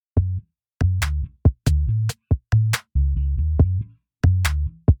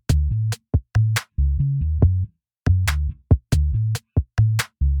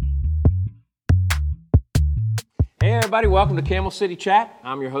everybody. Welcome to Camel City Chat.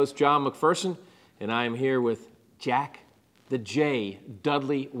 I'm your host, John McPherson, and I am here with Jack the J.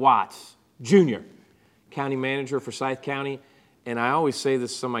 Dudley Watts, Jr., County Manager for Forsyth County. And I always say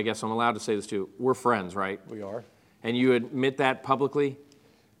this to some of my guests, I'm allowed to say this too. We're friends, right? We are. And you admit that publicly?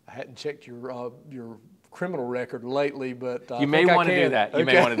 I hadn't checked your criminal record lately, but you may want to do that. You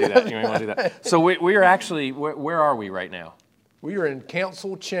may want to do that. You may want to do that. So we are actually, where are we right now? We are in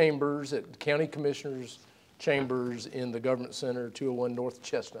council chambers at County Commissioners Chambers in the Government Center, 201 North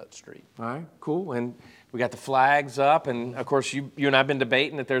Chestnut Street. All right, cool. And we got the flags up, and of course you and I've been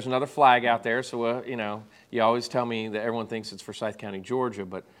debating that there's another flag out there. So you always tell me that everyone thinks it's Forsyth County, Georgia,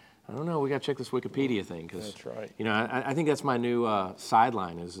 but I don't know. We got to check this Wikipedia thing because that's right. I think that's my new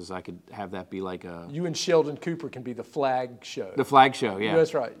sideline is I could have that be like a. You and Sheldon Cooper can be the flag show. The flag show, yeah.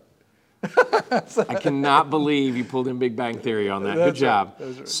 That's right. I cannot believe you pulled in Big Bang Theory on that. Good job.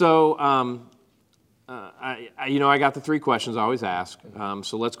 Right. Right. So, I got the three questions I always ask.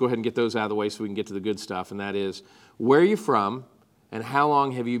 So let's go ahead and get those out of the way so we can get to the good stuff. And that is, where are you from, and how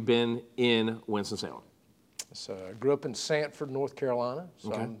long have you been in Winston-Salem? So I grew up in Sanford, North Carolina.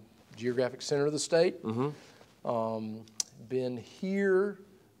 So okay. I'm geographic center of the state. Mm-hmm. Been here.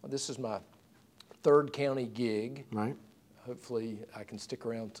 This is my third county gig. Right. Hopefully I can stick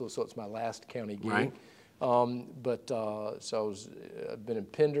around so it's my last county gig. Right. I've been in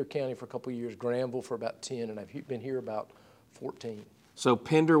Pender County for a couple of years, Granville for about 10, and I've been here about 14. So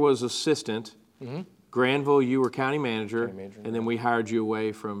Pender was assistant. Mm-hmm. Granville, you were county manager, and then we hired you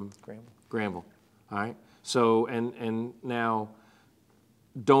away from Granville. All right. So and now,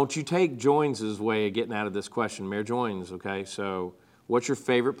 don't you take Joines' way of getting out of this question, Mayor Joines? Okay. So, what's your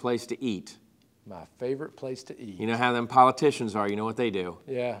favorite place to eat? My favorite place to eat. You know how them politicians are. You know what they do.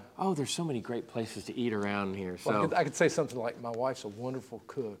 Yeah. Oh, there's so many great places to eat around here. Well, So I could say something like my wife's a wonderful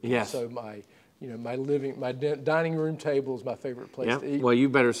cook. Yes. So my dining room table is my favorite place to eat. Well, you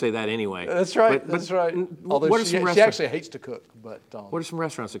better say that anyway. That's right. But that's right. What Although are some she actually hates to cook, but what are some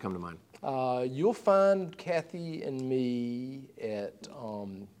restaurants that come to mind? You'll find Kathy and me at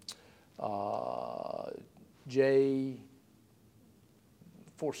J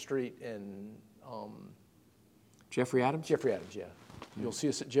 4th Street and Jeffrey Adams? Jeffrey Adams, yeah. You'll see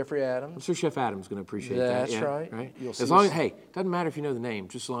us at Jeffrey Adams. I'm sure Chef Adams is going to appreciate that. That's Yeah, right. You'll see as long us. as, hey, doesn't matter if you know the name,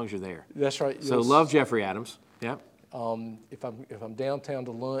 just as long as you're there. That's right. So love Jeffrey Adams. Yeah. If I'm downtown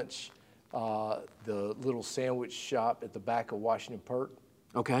to lunch, the little sandwich shop at the back of Washington Perk.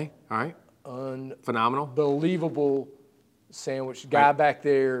 Okay. All right. Phenomenal. Unbelievable sandwich. Guy back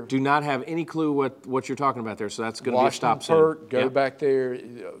there. Do not have any clue what you're talking about there, so that's going to be a stop Washington Perk. soon. Go back there.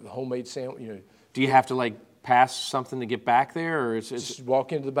 Homemade sandwich. Do you have to pass something to get back there, or it's Just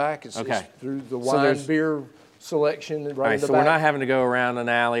walk into the back. It's through the there's beer selection right all right? in the So back. we're not having to go around an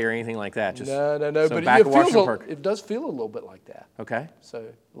alley or anything like that. Just No. So But back of Washington Park. it does feel a little bit like that. Okay. So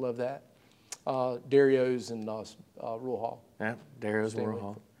love that. Dario's and Rural Hall. Yeah, Dario's and Rural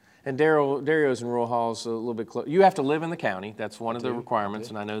Hall. And Dario's and Rural Hall's a little bit close. You have to live in the county. That's one of the requirements.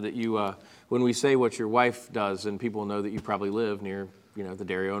 And I know that you, when we say what your wife does, and people know that you probably live near, the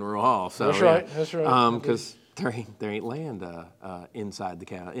Dario and Rural Hall. So, That's right. That's right. Because there ain't land inside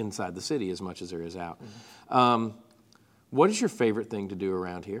the city as much as there is out. Mm-hmm. What is your favorite thing to do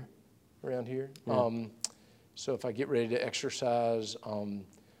around here? Around here. Yeah. So if I get ready to exercise,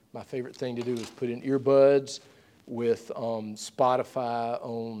 my favorite thing to do is put in earbuds with Spotify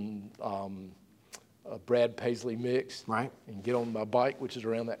on a Brad Paisley mix. Right. And get on my bike, which is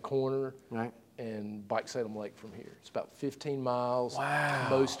around that corner. Right. And bike Salem Lake from here. It's about 15 miles. Wow.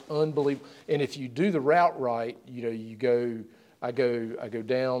 Most unbelievable. And if you do the route right, I go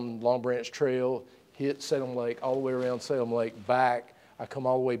down Long Branch Trail, hit Salem Lake, all the way around Salem Lake, back. I come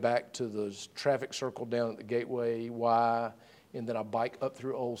all the way back to the traffic circle down at the Gateway Y, and then I bike up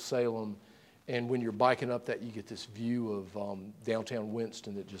through Old Salem. And when you're biking up that, you get this view of downtown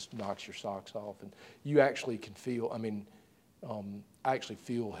Winston that just knocks your socks off. And you actually can feel, I actually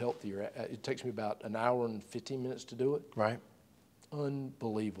feel healthier. It takes me about an hour and 15 minutes to do it. Right.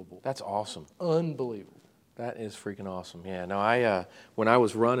 Unbelievable. That's awesome. Unbelievable. That is freaking awesome. Yeah. No, I when I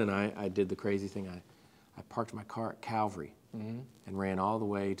was running, I did the crazy thing. I parked my car at Calvary and ran all the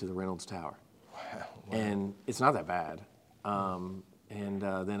way to the Reynolds Tower. Wow. And it's not that bad. Then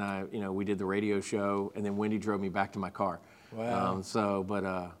we did the radio show, and then Wendy drove me back to my car. Wow.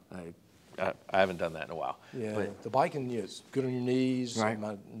 I haven't done that in a while. Yeah. But the biking, it's good on your knees. Right.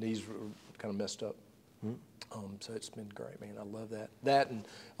 My knees were kind of messed up. So it's been great, man. I love that. That and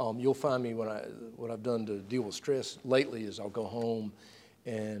you'll find me what I've done to deal with stress lately is I'll go home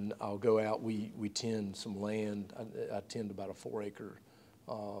and I'll go out. We tend some land. I tend about a 4-acre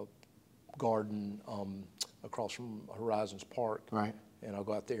garden across from Horizons Park. Right. And I'll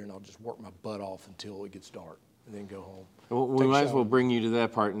go out there and I'll just work my butt off until it gets dark, and then go home. Well, we might as well bring you to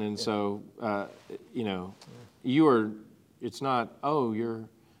that part, and then so you know, you are. It's not. Oh, you're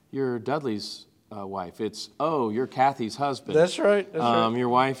Dudley's wife. It's you're Kathy's husband. That's right. That's right. Your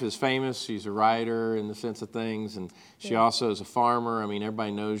wife is famous. She's a writer in the sense of things, and she also is a farmer. I mean,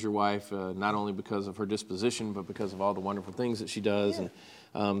 everybody knows your wife not only because of her disposition, but because of all the wonderful things that she does. Yeah.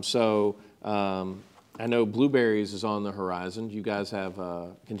 And I know blueberries is on the horizon. You guys have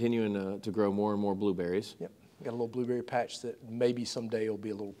continuing to grow more and more blueberries. Yep. Got a little blueberry patch that maybe someday will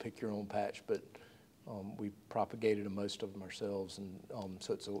be a little pick your own patch, but we propagated most of them ourselves, and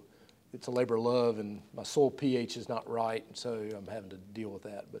so it's a labor of love. And my soil pH is not right, and so I'm having to deal with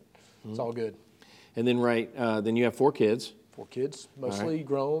that. But it's all good. And then then you have 4 kids. 4 kids, mostly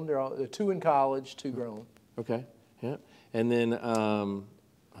grown. They're 2 in college, 2 grown. Okay. Yeah. And then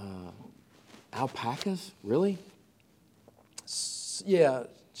alpacas, really? Yeah,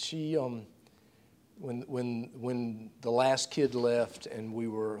 she when the last kid left and we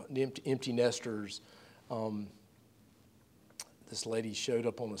were empty nesters, this lady showed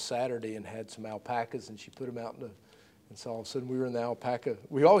up on a Saturday and had some alpacas, and she put them out and so all of a sudden we were in the alpaca.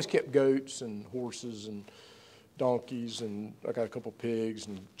 We always kept goats and horses and donkeys, and I got a couple pigs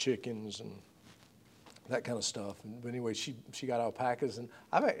and chickens and that kind of stuff. But anyway, she got alpacas, and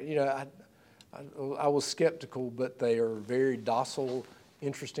I was skeptical, but they are very docile,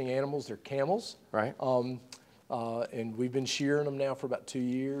 interesting animals. They're camels. Right. And we've been shearing them now for about 2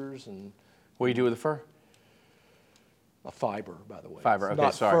 years. And what do you do with the fur? A fiber, by the way. Fiber. It's Okay,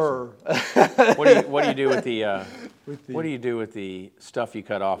 not sorry. Fur. What do you do with the what do you do with the stuff you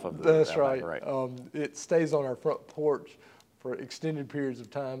cut off of the That's alpaca, right. right? It stays on our front porch for extended periods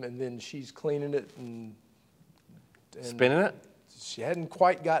of time, and then she's cleaning it and Spinning it? She hadn't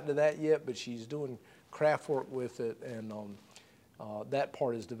quite gotten to that yet, but she's doing craft work with it, and that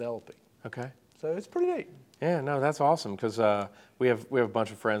part is developing. Okay. So it's pretty neat. Yeah, no, that's awesome, because we have a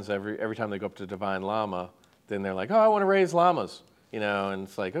bunch of friends every time they go up to Divine Llama, then they're like, oh, I want to raise llamas, and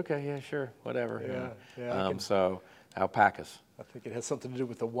it's like, okay, yeah, sure, whatever. Yeah. So alpacas. I think it has something to do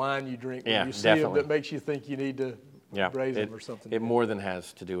with the wine you drink when Yeah, you see definitely. them that makes you think you need to raise them or something. It more than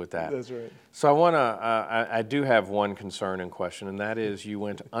has to do with that. That's right. So I do have one concern and question, and that is you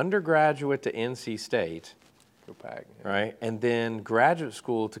went undergraduate to NC State, Go Pack. right, and then graduate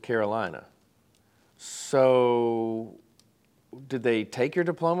school to Carolina. So did they take your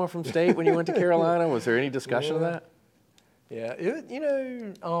diploma from State when you went to Carolina? Was there any discussion of that? Yeah,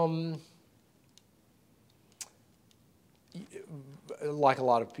 like a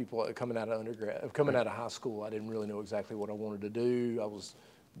lot of people coming out of high school, I didn't really know exactly what I wanted to do. I was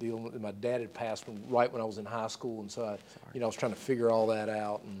dealing with, my dad had passed right when I was in high school, and so I was trying to figure all that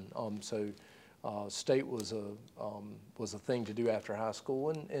out, and so State was a thing to do after high school,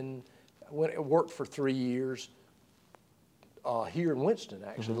 and I worked for 3 years here in Winston.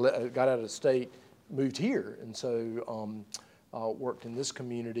 Actually, got out of State, moved here, and so worked in this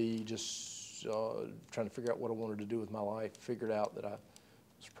community, just trying to figure out what I wanted to do with my life. Figured out that I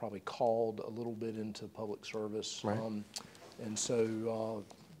was probably called a little bit into public service, right. And so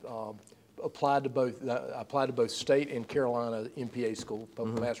applied to both State and Carolina MPA school,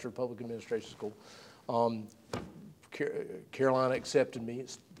 Master of Public Administration school. Carolina accepted me.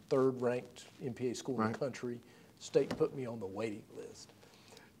 It's the 3rd ranked MPA school in the country. State put me on the waiting list.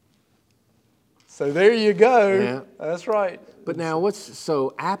 So there you go. Yeah. That's right. But now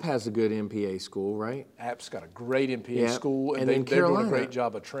so App has a good MPA school, right? App's got a great MPA school, and they're doing a great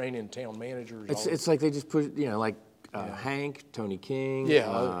job of training town managers. It's like they just put, like Hank, Tony King.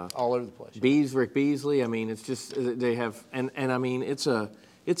 All over the place. Rick Beasley. I mean, it's just, they have, and I mean, it's a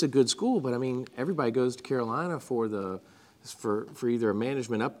good school, but I mean, everybody goes to Carolina for either a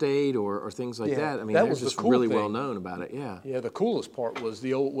management update or things like that. I mean, that they're was just the cool really thing. well known about it, yeah. Yeah, the coolest part was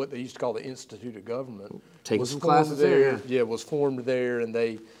the old, what they used to call the Institute of Government. Taking some classes there, yeah. It was formed there, and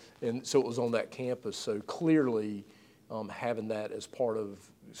so it was on that campus. So clearly, having that as part of,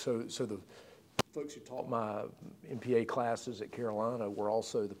 so the folks who taught my MPA classes at Carolina were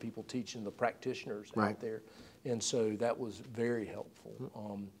also the people teaching the practitioners out there. And so that was very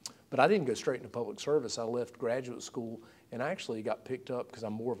helpful. But I didn't go straight into public service. I left graduate school and I actually got picked up, because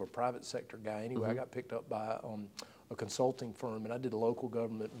I'm more of a private sector guy anyway, I got picked up by a consulting firm, and I did local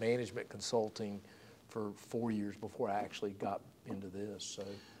government management consulting for 4 years before I actually got into this. So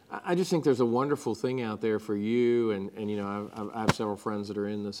I just think there's a wonderful thing out there for you, and I have several friends that are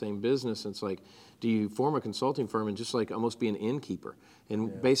in the same business. It's like, do you form a consulting firm and just like almost be an innkeeper?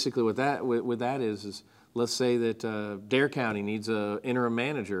 And basically what that is let's say that Dare County needs a interim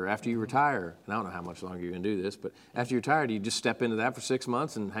manager after you retire. And I don't know how much longer you're going to do this, but after you're retired, do you just step into that for 6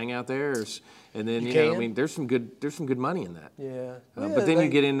 months and hang out there? And then, you know, I mean, there's some good money in that. Yeah. But then you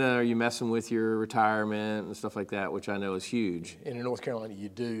get into, are you messing with your retirement and stuff like that, which I know is huge. And in North Carolina, you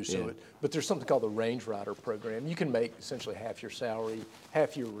do. So, but there's something called the Range Rider program. You can make essentially half your salary,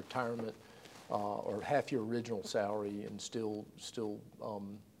 half your retirement, or half your original salary, and still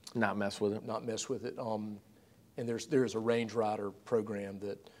Not mess with it. Not mess with it. And there's a Range Rider program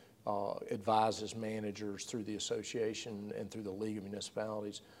that advises managers through the association and through the League of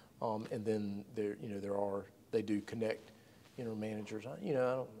Municipalities. And then they do connect interim managers.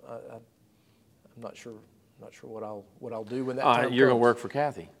 I'm not sure what I'll do when that time You're comes. going to work for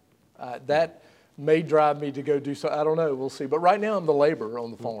Kathy. That may drive me to go do so. I don't know. We'll see. But right now I'm the laborer on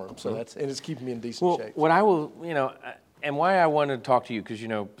the farm, so it's keeping me in decent shape. What I will, and why I wanted to talk to you, because,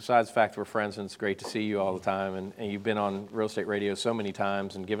 besides the fact we're friends and it's great to see you all the time, and you've been on Real Estate Radio so many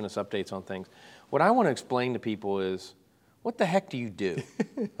times and given us updates on things. What I want to explain to people is, what the heck do you do?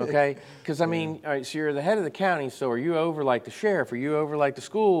 Okay? Because, I mean, all right, so you're the head of the county, so are you over like the sheriff? Are you over like the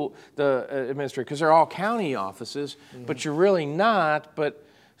school, the administrator? Because they're all county offices, but you're really not. But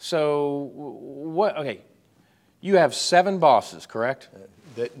so what? Okay, you have 7 bosses, correct?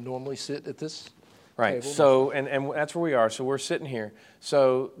 That normally sit at this right. table. So, and that's where we are. So we're sitting here.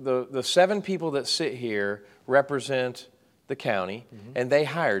 So the 7 people that sit here represent the county, and they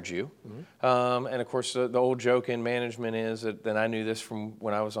hired you. And of course, the old joke in management is that, and I knew this from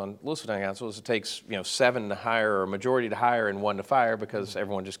when I was on Louisville County Council, is it takes 7 to hire, or a majority to hire, and 1 to fire, because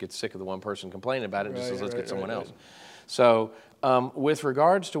everyone just gets sick of the one person complaining about it and just says, let's get someone else. So with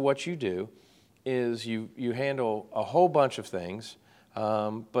regards to what you do, is you handle a whole bunch of things.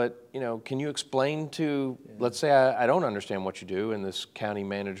 But can you explain to, let's say I don't understand what you do in this county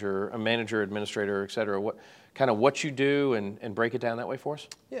manager, a manager, administrator, et cetera, what you do, and break it down that way for us?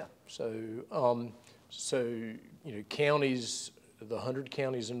 Yeah. So counties, the 100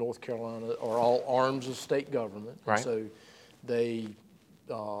 counties in North Carolina are all arms of state government. Right. So they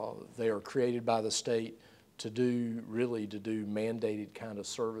are created by the state to do mandated kind of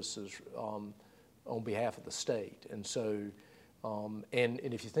services on behalf of the state. And so, and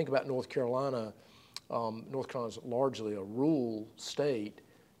if you think about North Carolina is largely a rural state,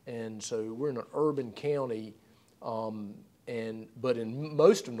 and so we're in an urban county, but in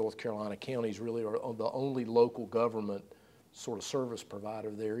most of North Carolina, counties really are the only local government sort of service provider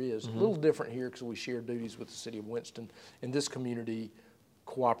there is. A little different here because we share duties with the city of Winston, and this community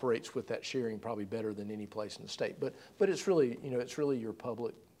cooperates with that sharing probably better than any place in the state. But it's really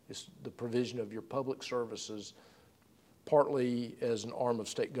it's the provision of your public services, partly as an arm of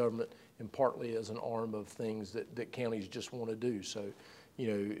state government and partly as an arm of things that counties just want to do. So,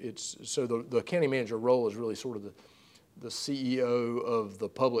 the county manager role is really sort of the CEO of the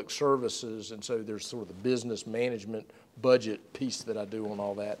public services, and so there's sort of the business management budget piece that I do on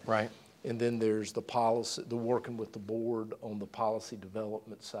all that. Right. And then there's the policy, the working with the board on the policy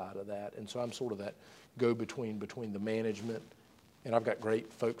development side of that. And so I'm sort of that go-between between the management, and I've got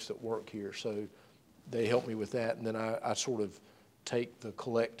great folks that work here, so they help me with that. And then I sort of take the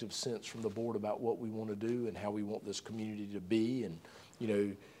collective sense from the board about what we want to do and how we want this community to be. And,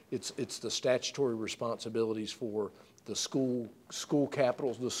 it's the statutory responsibilities for the school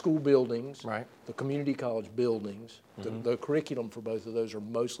capitals, the school buildings, right, the community college buildings. The curriculum for both of those are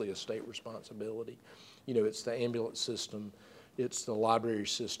mostly a state responsibility. It's the ambulance system, it's the library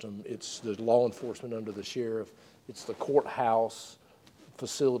system, it's the law enforcement under the sheriff, it's the courthouse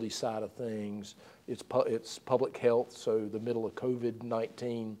facility side of things, it's public health, so the middle of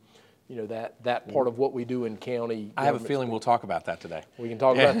COVID-19, that part of what we do in county. I have a feeling we'll talk about that today. We can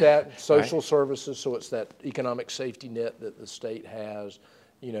talk about that. Social services, so it's that economic safety net that the state has.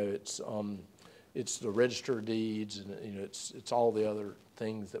 It's the register of deeds, and it's all the other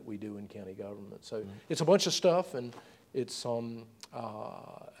things that we do in county government. So it's a bunch of stuff, and it's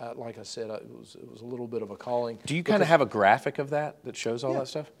like I said, it was a little bit of a calling. Do you kind of have a graphic of that shows all that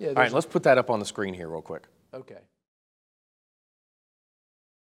stuff? Yeah. All right, let's put that up on the screen here real quick. Okay.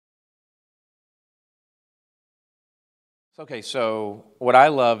 Okay, so what I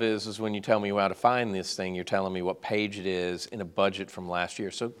love is when you tell me how to find this thing, you're telling me what page it is in a budget from last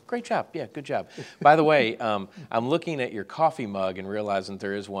year. So great job. Yeah, good job. By the way, I'm looking at your coffee mug and realizing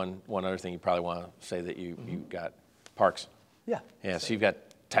there is one other thing you probably want to say that you got. Parks. Yeah. Yeah, so you've got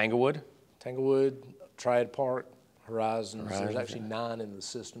Tanglewood, Triad Park, Horizons. There's actually 9 in the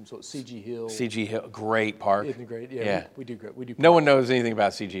system, so it's CG Hill. CG Hill, great park. Isn't it great? Yeah. We do great. We do. No one knows anything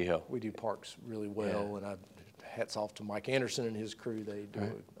about CG Hill. We do parks really well, and hats off to Mike Anderson and his crew. They do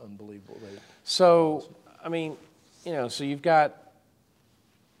it unbelievable. So I mean, so you've got.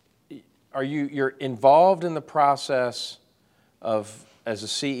 You're involved in the process of as a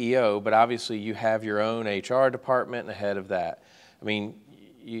CEO, but obviously you have your own HR department and the head of that. I mean,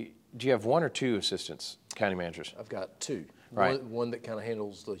 do you have one or two assistants, county managers? I've got two. Right. One that kind of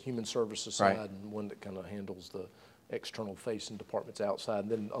handles the human services Right. side, and one that kind of handles the external facing departments outside,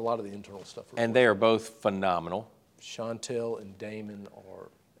 and then a lot of the internal stuff. And they are both phenomenal. Chantel and Damon are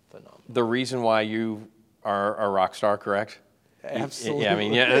phenomenal. The reason why you are a rock star, correct?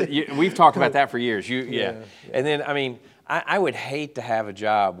 Absolutely. Yeah, I mean, we've talked about that for years. Yeah. And then, I mean, I would hate to have a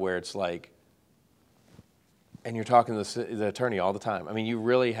job where it's like, and you're talking to the attorney all the time. I mean, you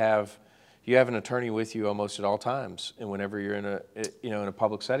really have an attorney with you almost at all times, and whenever you're in a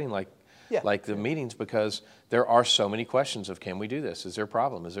public setting like the meetings, because there are so many questions of, can we do this? Is there a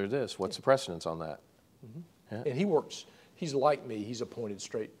problem? Is there this? What's the precedence on that? Mm-hmm. Yeah. And he's like me. He's appointed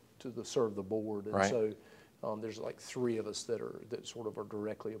straight to serve the board, and right. so. There's like three of us that sort of are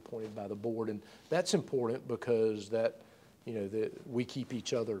directly appointed by the board, and that's important because that we keep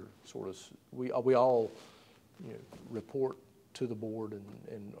each other sort of. We all report to the board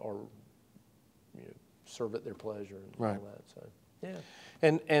and are serve at their pleasure and right. all that. So yeah.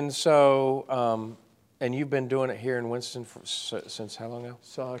 And so and you've been doing it here in Winston since how long now?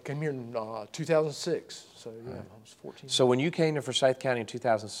 So I came here in 2006. So yeah, right. I was 14. So when you came to Forsyth County in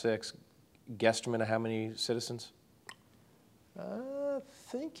 2006. Guesstimate of how many citizens? I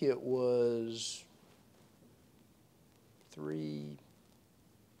think it was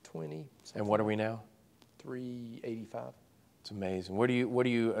 320. And what are we now? 385. It's amazing. What do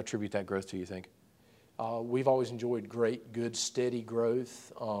you attribute that growth to, you think? We've always enjoyed good, steady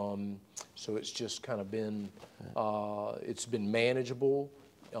growth. So it's just kind of been, it's been manageable.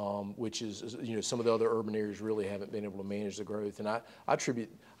 Which is, some of the other urban areas really haven't been able to manage the growth. And I attribute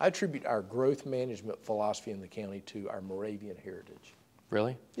our growth management philosophy in the county to our Moravian heritage.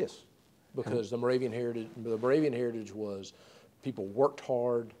 Really? Yes, because the Moravian heritage was people worked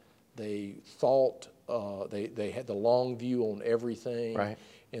hard, they thought, they had the long view on everything, right.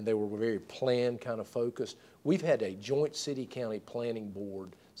 And they were very plan kind of focused. We've had a joint city-county planning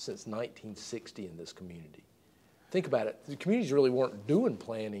board since 1960 in this community. Think about it. The communities really weren't doing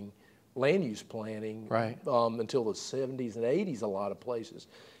planning, land use planning, right. Until the 70s and 80s. A lot of places,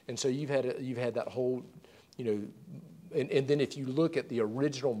 and so you've had that whole, and then if you look at the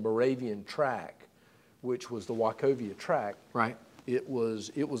original Moravian tract, which was the Wachovia tract, right. It was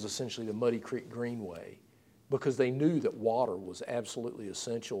essentially the Muddy Creek Greenway, because they knew that water was absolutely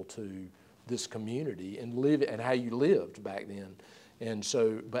essential to this community and how you lived back then, and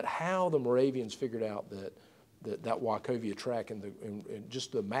so but how the Moravians figured out that Wachovia track and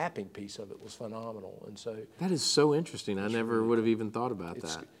just the mapping piece of it was phenomenal, and so that is so interesting. I never would have even thought about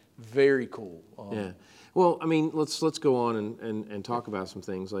that. Very cool. Yeah. Well, I mean, let's go on and talk about some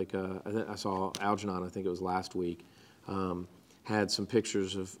things. Like I saw Algernon, I think it was last week, had some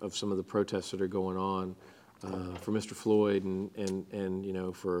pictures of some of the protests that are going on for Mr. Floyd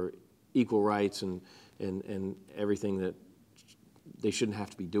and for equal rights and everything that. They shouldn't have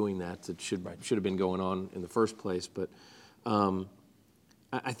to be doing that. That should have been going on in the first place. But I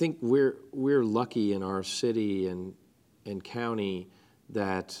think we're lucky in our city and county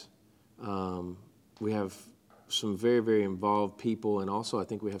that we have some very, very involved people, and also I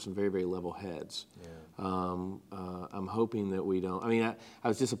think we have some very, very level heads. Yeah. I'm hoping that we don't. I mean, I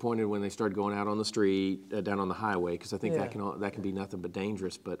was disappointed when they started going out on the street, down on the highway, because I think that can be nothing but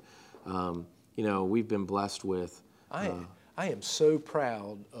dangerous. But we've been blessed with. I am so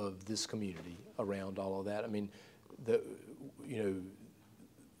proud of this community around all of that. I mean,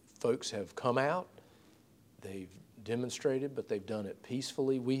 folks have come out, they've demonstrated, but they've done it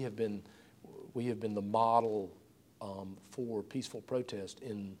peacefully. We have been the model for peaceful protest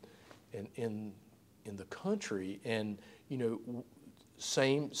in the country, and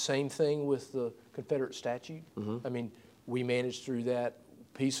same thing with the Confederate statute. Mm-hmm. I mean, we managed through that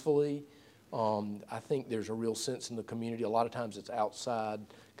peacefully. I think there's a real sense in the community. A lot of times it's outside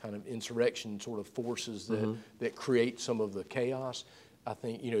kind of insurrection sort of forces that create some of the chaos. I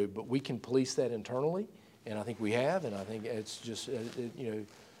think, but we can police that internally, and I think we have, and I think it's just,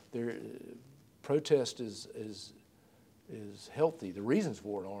 protest is healthy. The reasons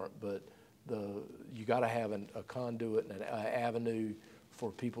for it aren't, but you got to have a conduit and an avenue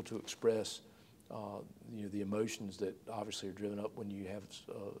for people to express the emotions that obviously are driven up when you have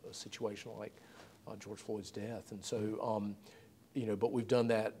a situation like George Floyd's death. And so, but we've done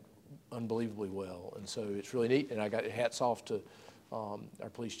that unbelievably well. And so it's really neat. And I got hats off to our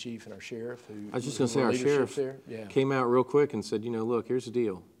police chief and our sheriff. Who I was just going to say, our sheriff there. came out real quick and said, look, here's the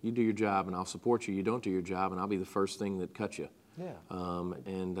deal. You do your job, and I'll support you. You don't do your job, and I'll be the first thing that cuts you. Yeah.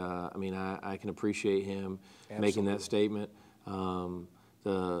 I can appreciate him making that statement.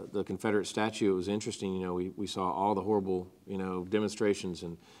 The Confederate statue, it was interesting. We saw all the horrible, demonstrations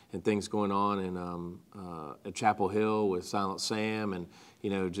and things going on in at Chapel Hill with Silent Sam, and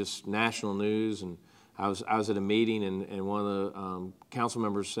just national news. And I was at a meeting, and one of the council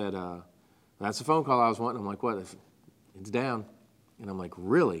members said, "That's the phone call I was wanting." I'm like, "What?" It's down, and I'm like,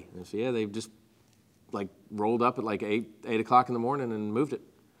 "Really?" And they said, "Yeah, they've just rolled up at 8 o'clock in the morning and moved it."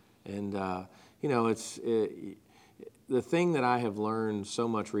 And the thing that I have learned so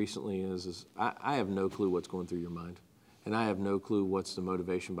much recently is I have no clue what's going through your mind, and I have no clue what's the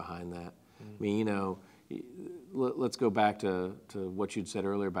motivation behind that. I mean, let's go back to what you'd said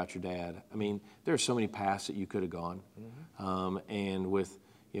earlier about your dad. I mean, there are so many paths that you could have gone, and with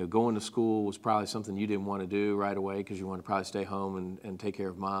going to school was probably something you didn't want to do right away because you wanted to probably stay home and take care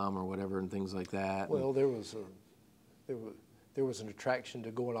of mom or whatever and things like that. Well, there was an attraction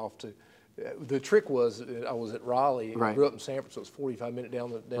to going off to. The trick was I was at Raleigh. Right. I grew up in Sanford, so it's 45 minutes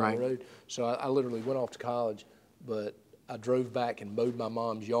down the road. So I literally went off to college, but I drove back and mowed my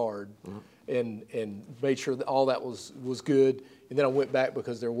mom's yard, and made sure that all that was good. And then I went back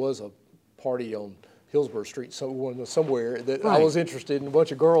because there was a party on Hillsborough Street somewhere that I was interested in, a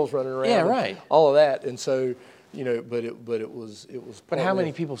bunch of girls running around. Yeah, right. All of that, and so but it was. But how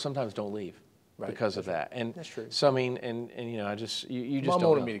many people sometimes don't leave? Right. Because of that, and that's true. So I mean, and you just Mom don't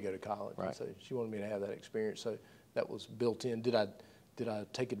wanted know. me to go to college, right? So she wanted me to have that experience. So that was built in. Did I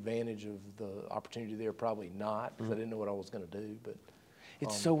take advantage of the opportunity there? Probably not, because I didn't know what I was going to do. But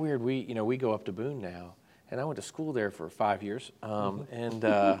it's so weird. We go up to Boone now, and I went to school there for 5 years, and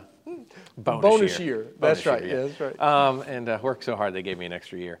bonus year. That's right. Yeah, that's right. And worked so hard they gave me an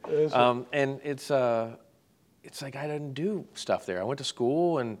extra year. And it's like I didn't do stuff there. I went to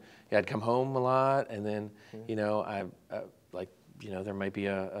school and I'd come home a lot, and then there might be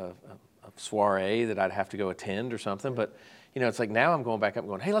a soiree that I'd have to go attend or something. But it's like now I'm going back up and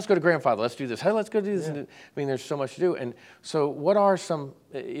going, hey, let's go to grandfather. Let's do this. Hey, let's go do this. Yeah. And I mean, there's so much to do. And so, what are some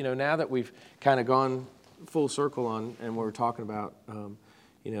now that we've kind of gone full circle on, and we're talking about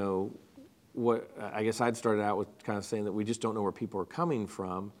what I guess I'd started out with kind of saying that we just don't know where people are coming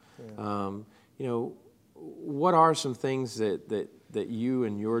from. Yeah. What are some things that you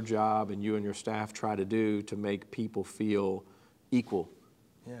and your job and you and your staff try to do to make people feel equal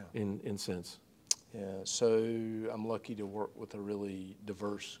in sense? Yeah, so I'm lucky to work with a really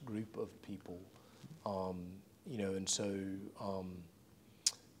diverse group of people, and so,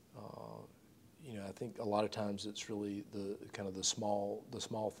 I think a lot of times it's really the kind of the small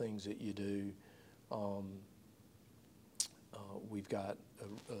things that you do. We've got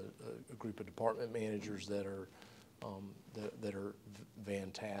a group of department managers that are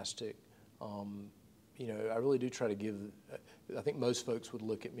fantastic. I really do try to give. I think most folks would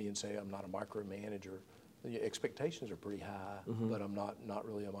look at me and say I'm not a micromanager. The expectations are pretty high, but I'm not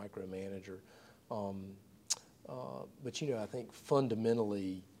really a micromanager. But I think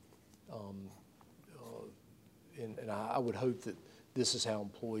fundamentally, and I would hope that this is how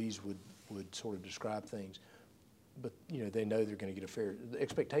employees would sort of describe things. But they know they're going to get the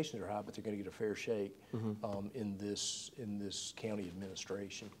expectations are high, but they're going to get a fair shake in this county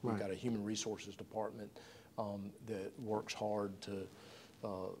administration. Right. We've got a human resources department that works hard to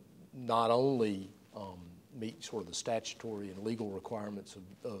not only meet sort of the statutory and legal requirements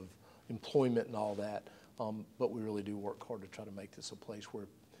of employment and all that, but we really do work hard to try to make this a place where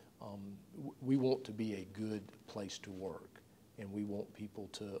we want to be a good place to work, and we want people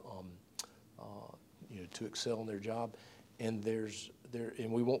to to excel in their job, and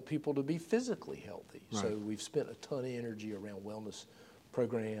we want people to be physically healthy. Right. So we've spent a ton of energy around wellness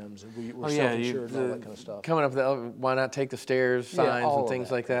programs, and we're self-insured and all that kind of stuff. Coming up, why not take the stairs signs and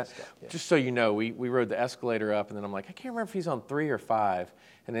things like that? Yeah. Just so you know, we rode the escalator up, and then I'm like, I can't remember if he's on 3 or 5.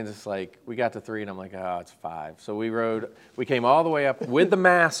 And then it's like, we got to 3, and I'm like, oh, it's 5. So we came all the way up with the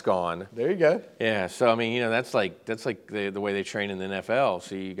mask on. There you go. Yeah, so I mean, that's like the way they train in the NFL,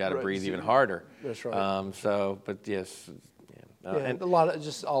 so you got to breathe even harder. That's right. But yes. And a lot of,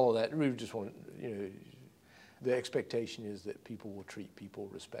 just all of that, we just want, the expectation is that people will treat people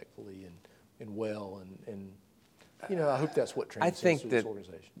respectfully and well, and I hope that's what transcends through this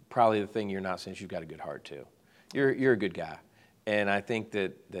organization. I think that probably the thing you're not saying is you've got a good heart too. You're a good guy. And I think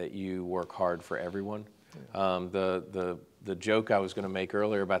that you work hard for everyone. Yeah. The joke I was going to make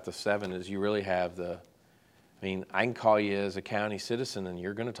earlier about the 7 is you really have I can call you as a county citizen and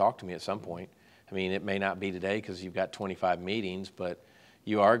you're going to talk to me at some point. I mean, it may not be today because you've got 25 meetings, but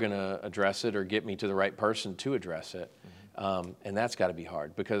you are going to address it or get me to the right person to address it. And that's got to be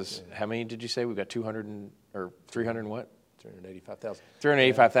hard because how many did you say? We've got 200 or 300 and what? 385,000.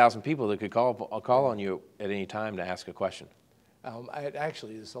 385,000 people that could call on you at any time to ask a question.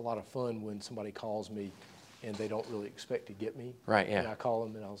 Actually, it's a lot of fun when somebody calls me and they don't really expect to get me. Right, yeah. And I call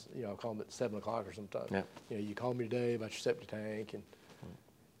them and I'll call them at 7 o'clock or sometime. Yeah. You called me today about your septic tank and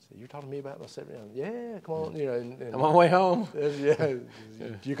so you're talking to me about my septic tank. Yeah, come on, and I'm on my way home. Yeah,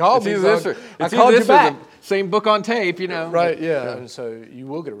 you called me. I called you back. Same book on tape, Right, yeah. And so you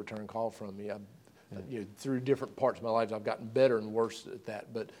will get a return call from me. Through different parts of my life, I've gotten better and worse at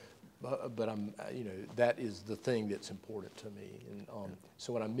that, but I'm, that is the thing that's important to me. And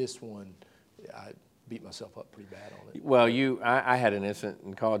so when I miss one, I beat myself up pretty bad on it. Well, I had an incident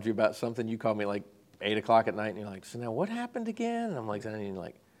and called you about something. You called me like 8 o'clock at night, and you're like, so now what happened again? And I'm like, and you're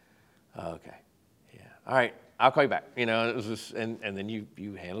like, oh, okay, yeah, all right, I'll call you back. It was just, and then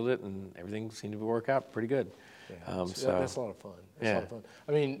you handled it, and everything seemed to work out pretty good. Yeah, that's a lot of fun. That's a lot of fun.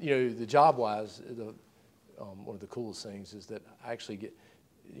 I mean, the job-wise, one of the coolest things is that I actually get.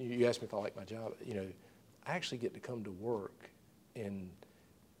 You asked me if I like my job. I actually get to come to work in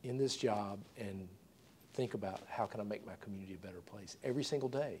this job and think about how can I make my community a better place every single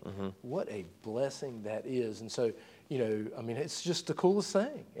day. Mm-hmm. What a blessing that is. And so, I mean, it's just the coolest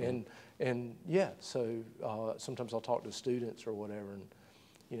thing. And so sometimes I'll talk to students or whatever, and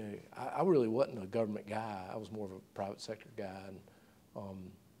I really wasn't a government guy. I was more of a private sector guy,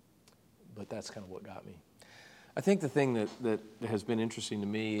 but that's kind of what got me. I think the thing that has been interesting to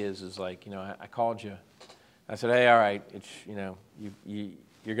me is like, I called you. I said, hey, all right, it's,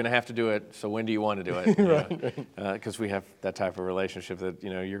 you're going to have to do it, so when do you want to do it? Because we have that type of relationship that,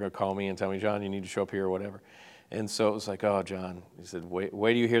 you're going to call me and tell me, John, you need to show up here or whatever. And so it was like, oh, John, he said, wait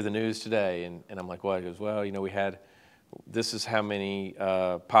do you hear the news today? And I'm like, what? He goes, well, this is how many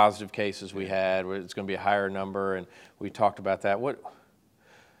positive cases we had. It's going to be a higher number, and we talked about that.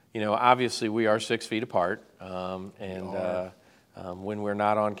 Obviously we are 6 feet apart, and when we're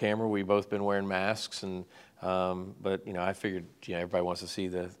not on camera, we've both been wearing masks. But I figured, everybody wants to see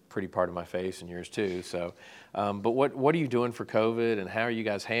the pretty part of my face and yours too. So, but what are you doing for COVID, and how are you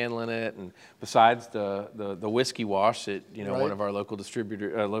guys handling it? And besides the whiskey wash that one of our local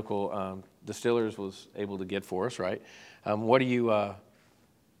distillers was able to get for us, right? What are you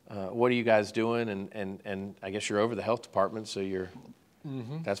guys doing? And I guess you're over the health department, so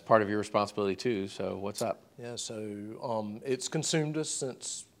that's part of your responsibility too. So what's up? Yeah, so it's consumed us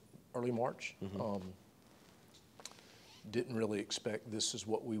since early March. Mm-hmm. Didn't really expect this is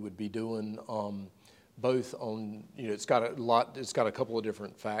what we would be doing. Both on, it's got a couple of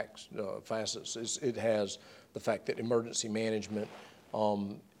different facets. It has the fact that emergency management,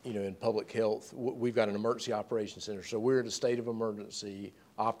 in public health, we've got an emergency operations center. So we're in a state of emergency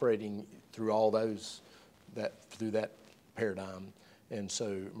operating through all through that paradigm. And so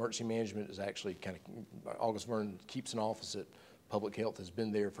emergency management is actually August Vernon keeps an office at public health, has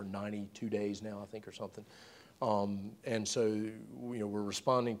been there for 92 days now, I think, or something. And so, we're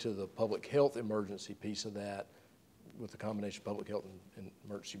responding to the public health emergency piece of that with the combination of public health and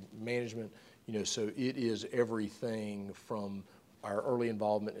emergency management. So it is everything from our early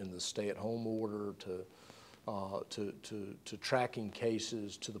involvement in the stay-at-home order to tracking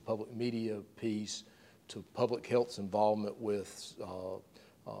cases, to the public media piece, to public health's involvement with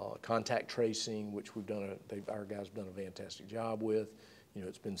contact tracing, which our guys have done a fantastic job with.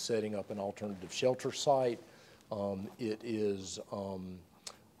 It's been setting up an alternative shelter site. It is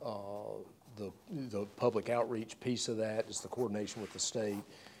the public outreach piece of that is the coordination with the state,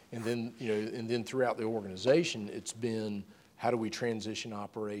 and then throughout the organization, it's been how do we transition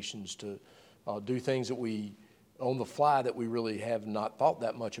operations to do things that we on the fly that we really have not thought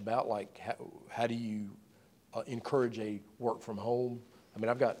that much about, like how do you encourage a work from home? I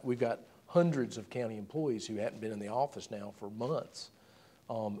mean, we've got hundreds of county employees who hadn't been in the office now for months.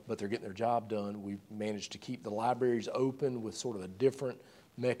 But they're getting their job done. We've managed to keep the libraries open with sort of a different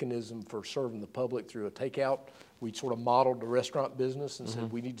mechanism for serving the public through a takeout. We sort of modeled the restaurant business and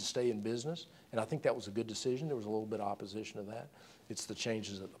said we need to stay in business. And I think that was a good decision. There was a little bit of opposition to that. It's the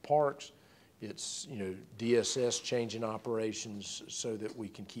changes at the parks. It's, DSS changing operations so that we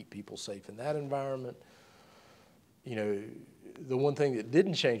can keep people safe in that environment. The one thing that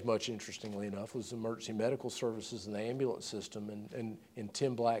didn't change much, interestingly enough, was emergency medical services and the ambulance system. And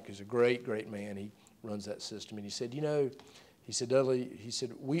Tim Black is a great, great man. He runs that system. And he said, he said, Dudley, he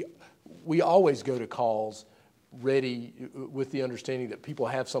said, we always go to calls ready with the understanding that people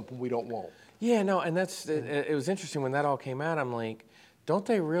have something we don't want. Yeah, no, and it was interesting when that all came out. I'm like, Don't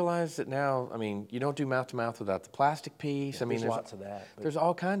they realize that now? I mean, you don't do mouth to mouth without the plastic piece. Yeah, I mean, there's lots of that. There's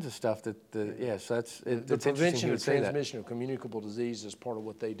all kinds of stuff that so that's The it's prevention interesting of transmission of communicable disease is part of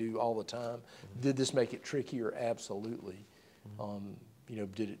what they do all the time. Did this make it trickier? Absolutely.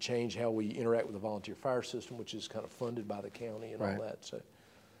 Did it change how we interact with the volunteer fire system, which is kind of funded by the county and all that? So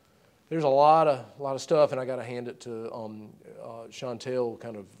there's a lot of stuff, and I got to hand it to Chantel.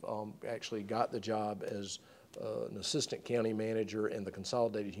 Kind of actually got the job as an assistant county manager and the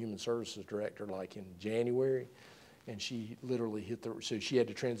consolidated human services director like in January, and she literally so she had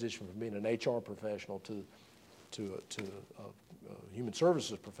to transition from being an HR professional to a human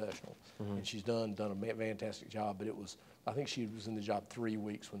services professional, and she's done a fantastic job. But I think she was in the job 3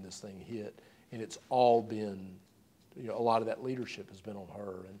 weeks when this thing hit, and it's all been, a lot of that leadership has been on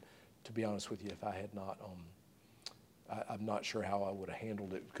her. And to be honest with you, if I had not, I'm not sure how I would have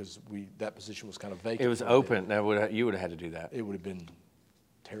handled it, because that position was kind of vacant. It was open. Now you would have had to do that. It would have been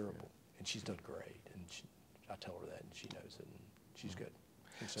terrible, and she's done great. And I tell her that, and she knows it, and she's good.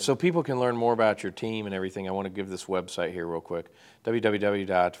 So people can learn more about your team and everything. I want to give this website here real quick: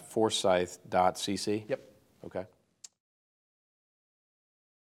 www.forsyth.cc. Yep. Okay.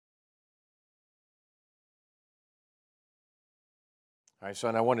 All right, so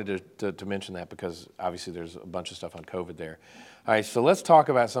and I wanted to mention that because obviously there's a bunch of stuff on COVID there. All right, so let's talk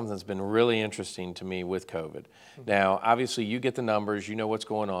about something that's been really interesting to me with COVID. Now, obviously you get the numbers, you know what's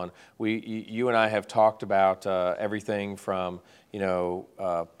going on. You and I have talked about everything from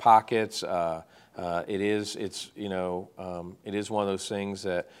pockets. It is one of those things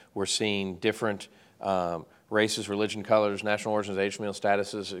that we're seeing different races, religion, colors, national origins, age, male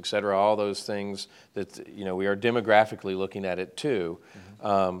statuses, et cetera, all those things that, we are demographically looking at it too.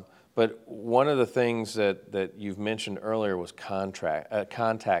 But one of the things that you've mentioned earlier was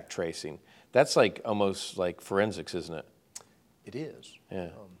contact tracing. That's almost like forensics, isn't it? It is.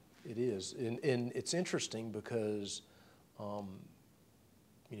 Yeah. It is. And it's interesting because,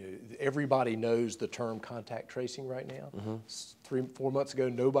 everybody knows the term contact tracing right now. 3-4 months ago,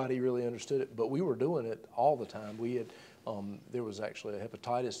 nobody really understood it, but we were doing it all the time. We had, there was actually a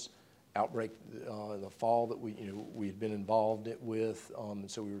hepatitis outbreak in the fall that we had been involved with,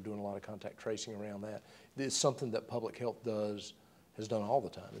 and so we were doing a lot of contact tracing around that. It's something that public health has done all the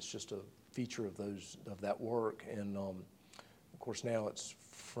time. It's just a feature of that work, and of course now it's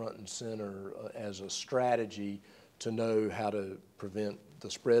front and center as a strategy to know how to prevent the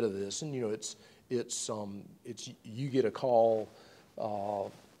spread of this. And it's you get a call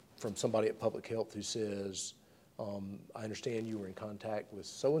from somebody at public health who says, I understand you were in contact with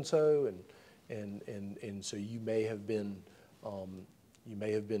so and so, and so you may have been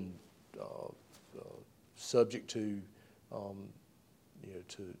subject to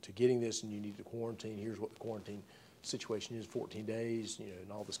to getting this, and you need to quarantine. Here's what the quarantine situation is: 14 days,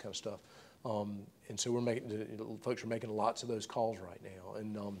 and all this kind of stuff. And so folks are making lots of those calls right now,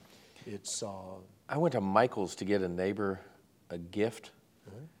 and it's. I went to Michael's to get a neighbor a gift,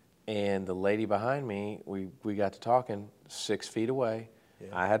 and the lady behind me, we got to talking 6 feet away. Yeah.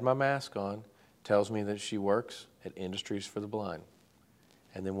 I had my mask on. Tells me that she works at Industries for the Blind,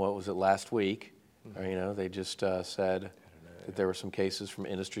 and then what was it last week? Or, they just said that there were some cases from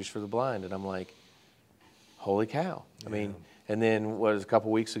Industries for the Blind, and I'm like, holy cow! Yeah. I mean. And then what was a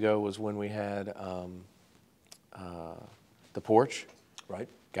couple weeks ago was when we had the porch. Right.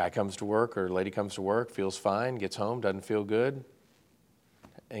 Guy comes to work or lady comes to work, feels fine, gets home, doesn't feel good,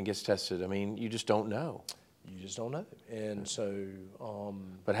 and gets tested. I mean, you just don't know. You just don't know. And so.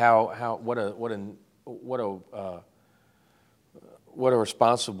 But what a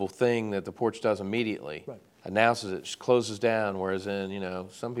responsible thing that the porch does immediately. Right. Announces it, closes down. Whereas in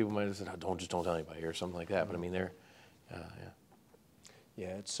some people might have said, "Oh, just don't tell anybody," or something like that. But I mean, they're.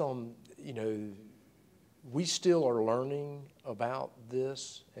 Yeah, it's we still are learning about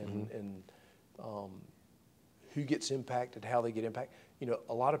this and who gets impacted, how they get impacted.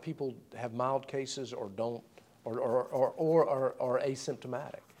 A lot of people have mild cases or don't, or are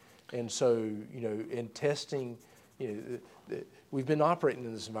asymptomatic, and so in testing, we've been operating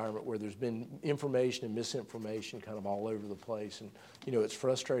in this environment where there's been information and misinformation kind of all over the place, and it's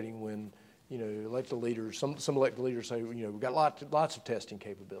frustrating when. Elected leaders, some elected leaders say, we've got lots of testing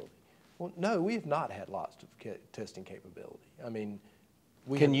capability. Well, no, we have not had lots of testing capability. I mean,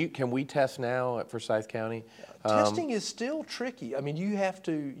 can we test now at Forsyth County? Testing is still tricky. I mean, you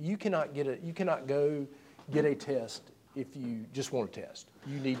cannot go get a test if you just want to test.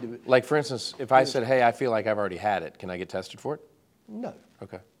 You need to. Like for instance, if I said, "Hey, I feel like I've already had it," can I get tested for it? No.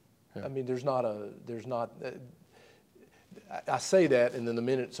 Okay. Yeah. I mean, I say that, and then the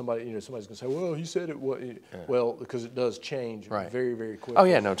minute somebody's going to say, "Well, he said it." Well, because it does change very, very quickly. Oh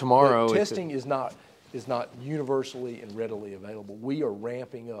yeah, no. Tomorrow, but testing is not universally and readily available. We are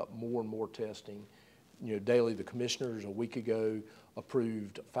ramping up more and more testing. Daily, the commissioners a week ago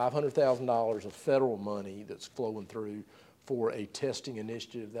approved $500,000 of federal money that's flowing through for a testing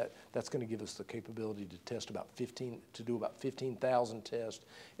initiative that's going to give us the capability to do about 15,000 tests,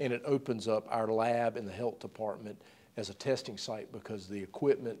 and it opens up our lab in the health department as a testing site because the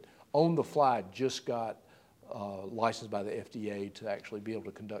equipment on the fly just got licensed by the FDA to actually be able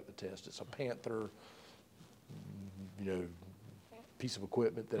to conduct the test. It's a Panther, piece of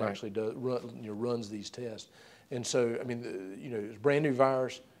equipment that actually runs these tests. And so, I mean, it's a brand new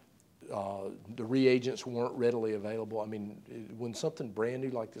virus. The reagents weren't readily available. I mean, when something brand new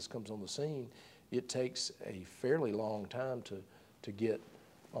like this comes on the scene, it takes a fairly long time to get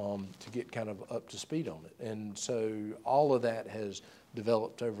kind of up to speed on it. And so all of that has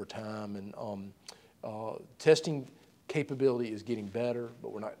developed over time, and testing capability is getting better,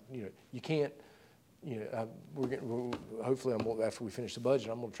 but we're not, you can't, hopefully after we finish the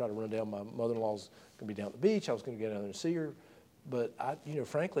budget, I'm going to try to run down. My mother-in-law's going to be down at the beach. I was going to get down there and see her. But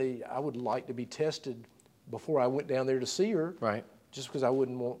frankly, I would like to be tested before I went down there to see her. Right. Just because I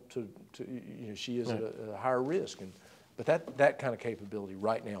wouldn't want to she is at a higher risk. But that kind of capability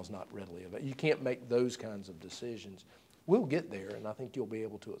right now is not readily available. You can't make those kinds of decisions. We'll get there, and I think you'll be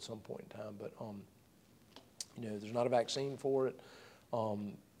able to at some point in time. But there's not a vaccine for it.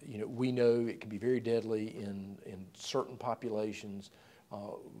 We know it can be very deadly in certain populations.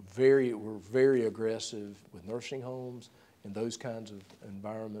 We're very aggressive with nursing homes and those kinds of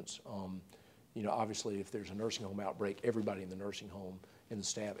environments. Obviously, if there's a nursing home outbreak, everybody in the nursing home and the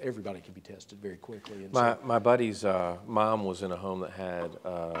staff, everybody can be tested very quickly. And my buddy's mom was in a home that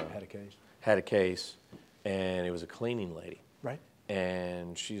had a case, and it was a cleaning lady. Right.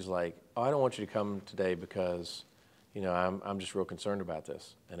 And she's like, "Oh, I don't want you to come today because, I'm just real concerned about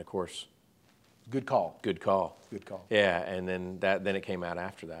this." And of course, Good call. Yeah, and then it came out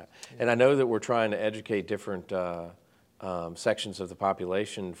after that. Yeah. And I know that we're trying to educate different sections of the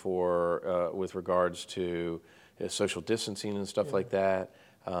population with regards to social distancing and stuff like that.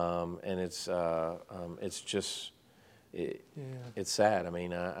 And it's sad. I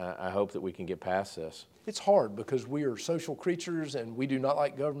mean, I hope that we can get past this. It's hard because we are social creatures and we do not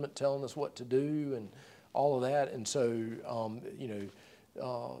like government telling us what to do and all of that. And so,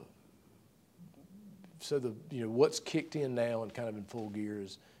 what's kicked in now and kind of in full gear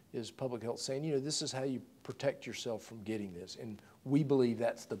is public health saying, this is how you protect yourself from getting this. And we believe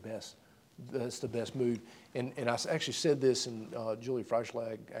that's the best move. And I actually said this, and Julie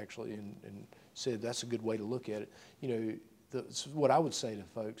Freischlag actually and said that's a good way to look at it. What I would say to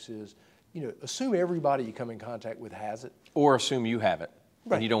folks is, assume everybody you come in contact with has it. Or assume you have it,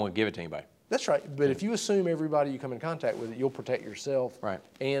 right, and you don't want to give it to anybody. That's right. But if you assume everybody you come in contact with it, you'll protect yourself, right,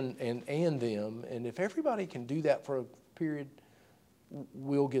 and them. And if everybody can do that for a period,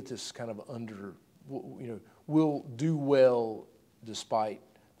 we'll get this kind of we'll do well despite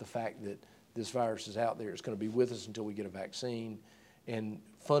the fact that this virus is out there. It's going to be with us until we get a vaccine. And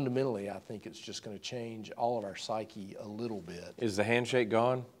fundamentally, I think it's just going to change all of our psyche a little bit. Is the handshake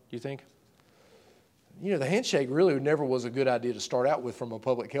gone, you think? The handshake really never was a good idea to start out with from a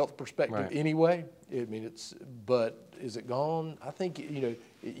public health perspective, right, anyway. I mean, but is it gone? I think, it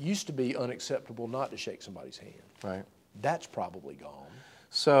used to be unacceptable not to shake somebody's hand. Right. That's probably gone.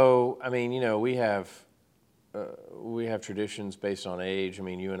 So, I mean, we have traditions based on age. I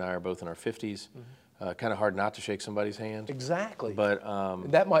mean, you and I are both in our 50s. Mm-hmm. Kind of hard not to shake somebody's hand. Exactly. But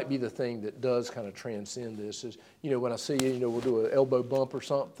that might be the thing that does kind of transcend this is, when I see you, we'll do an elbow bump or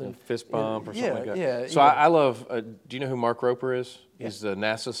something. A fist bump or something like that. Yeah. So I love, do you know who Mark Roper is? Yeah. He's the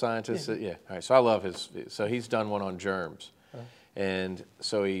NASA scientist. Yeah. Yeah. All right. So I love so he's done one on germs. And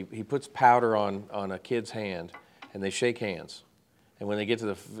so he puts powder on a kid's hand and they shake hands. And when they get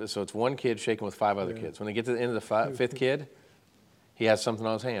to so it's one kid shaking with 5 other kids. When they get to the end of the fifth kid, he has something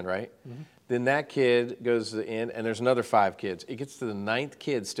on his hand, right? Mm-hmm. Then that kid goes to the end, and there's another 5 kids. It gets to the 9th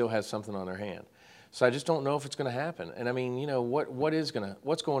kid, still has something on their hand. So I just don't know if it's going to happen. And I mean, what's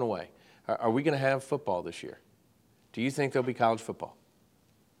going away? Are we going to have football this year? Do you think there'll be college football?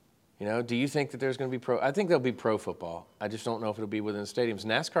 Do you think that there's going to be pro? I think there'll be pro football. I just don't know if it'll be within the stadiums.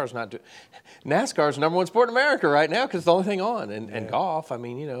 NASCAR's number one sport in America right now because it's the only thing on, and golf. I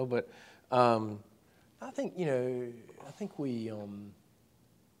mean, but I think I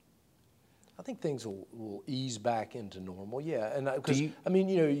think things will ease back into normal. Yeah, and because you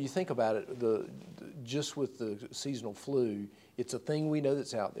think about it, just with the seasonal flu, it's a thing we know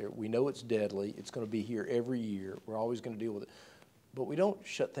that's out there. We know it's deadly. It's going to be here every year. We're always going to deal with it. But we don't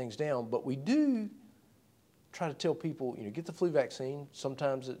shut things down. But we do try to tell people, get the flu vaccine.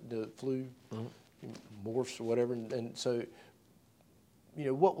 Sometimes the flu morphs or whatever. And so,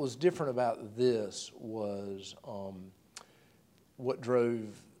 what was different about this was what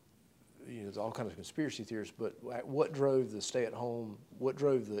drove, there's all kinds of conspiracy theories, but what drove the stay-at-home, what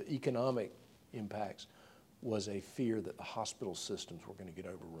drove the economic impacts was a fear that the hospital systems were going to get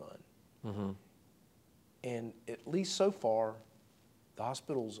overrun. Mm-hmm. And at least so far, the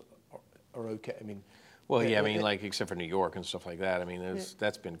hospitals are okay. Except for New York and stuff like that.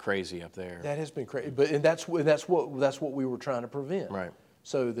 That's been crazy up there. That has been crazy, but that's what we were trying to prevent. Right.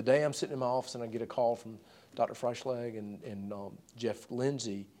 So the day I'm sitting in my office and I get a call from Dr. Freischlag and Jeff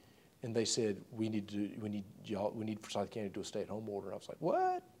Lindsay, and they said we need Forsyth County to do a stay-at-home order. I was like,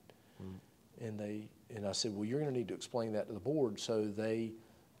 what? Mm. And I said, well, you're going to need to explain that to the board. So they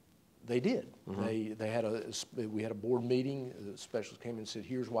did. Mm-hmm. We had a board meeting. The specialists came in and said,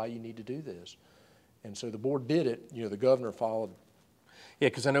 here's why you need to do this. And so the board did it. The governor followed. Yeah,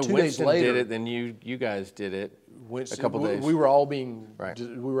 because I know Winston did it, then you guys did it a couple days. We were all being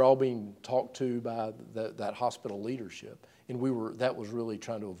talked to by that hospital leadership, and that was really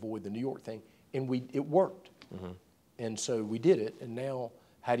trying to avoid the New York thing, and it worked. Mm-hmm. And so we did it. And now,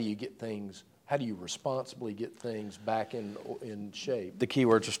 how do you responsibly get things back in shape? The key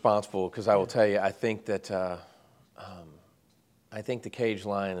word's responsible, because I will tell you, I think that I think the cage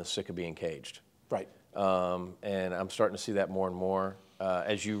lion is sick of being caged. Right. And I'm starting to see that more and more.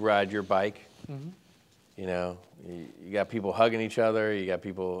 As you ride your bike, mm-hmm. You got people hugging each other. You got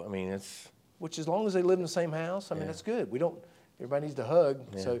people. It's which, as long as they live in the same house, that's good. Everybody needs to hug.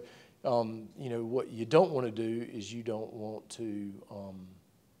 Yeah. So, what you don't want to do is you don't want to,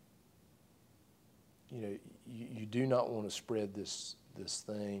 you do not want to spread this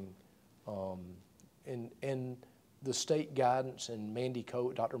thing, and the state guidance, and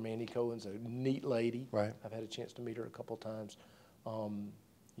Dr. Mandy Cohen's a neat lady. Right. I've had a chance to meet her a couple of times.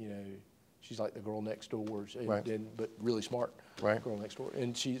 She's like the girl next door, but really smart. Right. Girl next door,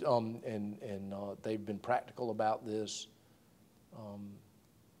 and she's they've been practical about this.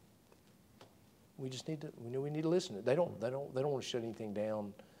 We just need to. We need to listen. They don't want to shut anything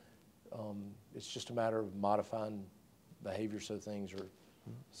down. It's just a matter of modifying behavior so things are.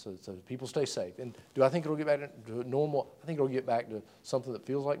 So people stay safe. And do I think it'll get back to normal? I think it'll get back to something that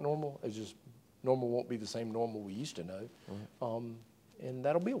feels like normal. It's just normal won't be the same normal we used to know. Mm-hmm. And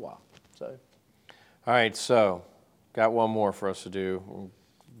that'll be a while. So. All right, so got one more for us to do.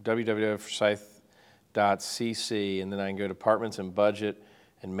 www.forsyth.cc, and then I can go to departments and budget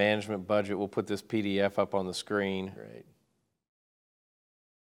and management budget. We'll put this PDF up on the screen. Great.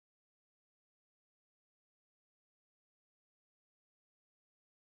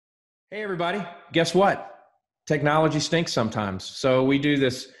 Hey, everybody. Guess what? Technology stinks sometimes. So we do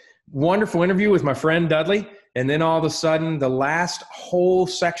this wonderful interview with my friend Dudley, and then all of a sudden, the last whole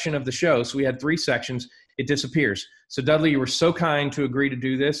section of the show, so we had 3 sections, it disappears. So Dudley, you were so kind to agree to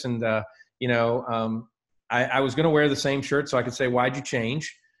do this, and I was going to wear the same shirt so I could say, why'd you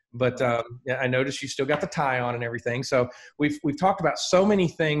change? But I noticed you still got the tie on and everything. So we've talked about so many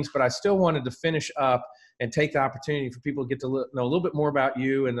things, but I still wanted to finish up and take the opportunity for people to get to know a little bit more about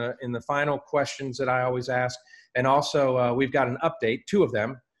you in the final questions that I always ask. And also, we've got an update, 2 of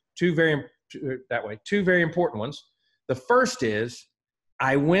them, 2 very important ones. The first is,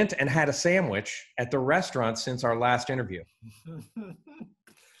 I went and had a sandwich at the restaurant since our last interview.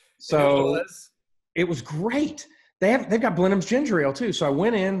 So it was great. They've got Blenheim's ginger ale too. So I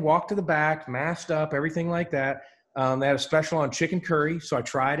went in, walked to the back, masked up, everything like that. They had a special on chicken curry, so I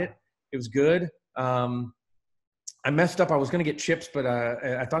tried it. It was good. I messed up. I was going to get chips, but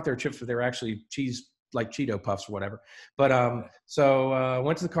I thought they were chips, but they were actually cheese, like Cheeto Puffs or whatever. But so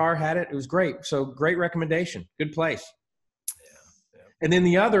went to the car, had it. It was great. So great recommendation. Good place. Yeah. And then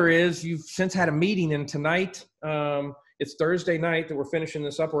the other is, you've since had a meeting, and tonight, it's Thursday night that we're finishing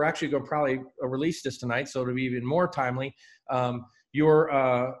this up. We're actually going to probably release this tonight, so it'll be even more timely.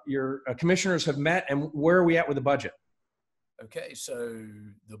 Your commissioners have met, and where are we at with the budget? Okay, so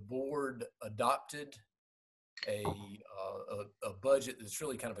the board adopted a budget that's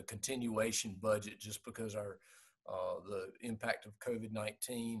really kind of a continuation budget, just because the impact of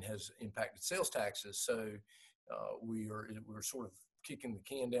COVID-19 has impacted sales taxes. So we're sort of kicking the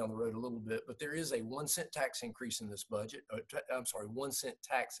can down the road a little bit, but there is a 1 cent tax increase in this budget. 1 cent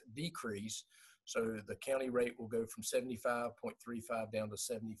tax decrease. So the county rate will go from 75.35 down to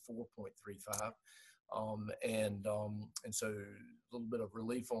 74.35. And so a little bit of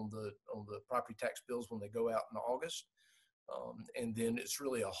relief on the property tax bills when they go out in August. And then it's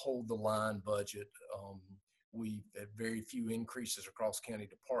really a hold the line budget. We've had very few increases across county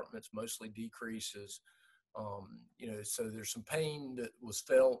departments, mostly decreases. So there's some pain that was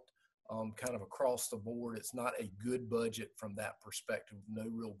felt kind of across the board. It's not a good budget from that perspective. No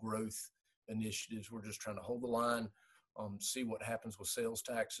real growth initiatives. We're just trying to hold the line, see what happens with sales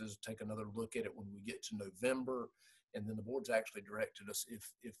taxes, take another look at it when we get to November. And then the board's actually directed us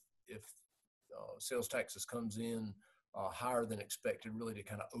if sales taxes comes in higher than expected, really to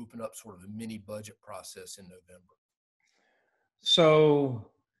kind of open up sort of a mini budget process in November. So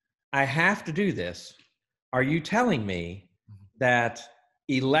I have to do this. Are you telling me that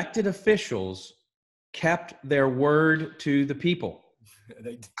elected officials kept their word to the people?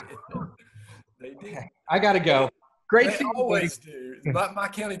 They did. They did. I got to go. Great. They always do. My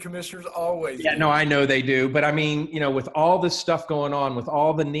county commissioners always do. Yeah, no, I know they do. But I mean, with all this stuff going on, with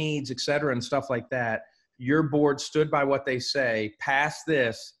all the needs, et cetera, and stuff like that, your board stood by what they say, pass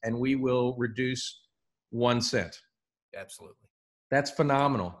this, and we will reduce 1 cent. Absolutely. That's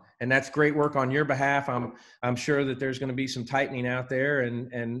phenomenal. And that's great work on your behalf. I'm sure that there's going to be some tightening out there,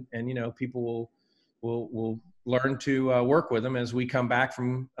 and people will learn to work with them as we come back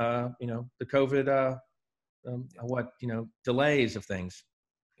from the COVID delays of things.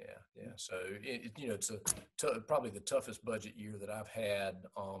 Yeah. So it's probably the toughest budget year that I've had,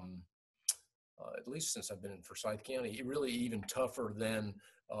 at least since I've been in Forsyth County. It really even tougher than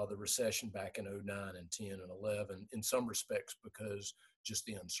the recession back in 09 and 10 and 11 in some respects, because just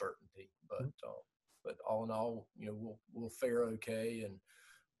the uncertainty. But all in all, we'll fare okay, and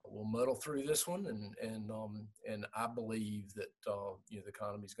we'll muddle through this one. And I believe that the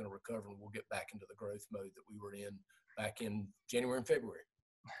economy is going to recover, and we'll get back into the growth mode that we were in back in January and February.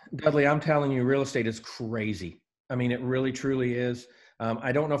 Dudley, I'm telling you, real estate is crazy. I mean, it really, truly is.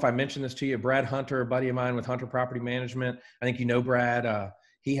 I don't know if I mentioned this to you. Brad Hunter, a buddy of mine with Hunter Property Management. I think you know Brad.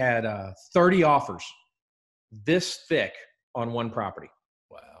 He had 30 offers this thick on one property.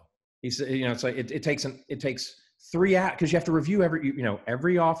 Wow. He said, it's like it takes 3 hours, because you have to review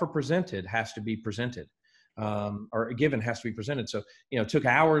every offer presented has to be presented, or given has to be presented. So, it took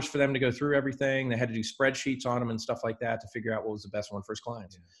hours for them to go through everything. They had to do spreadsheets on them and stuff like that to figure out what was the best one for his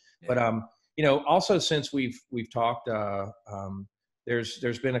clients. Yeah. But, also since we've talked,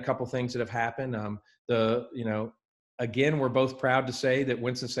 there's been a couple things that have happened. Again, we're both proud to say that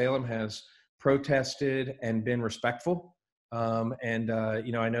Winston-Salem has protested and been respectful. I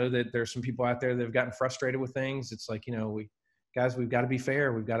know that there's some people out there that have gotten frustrated with things. It's like, we've got to be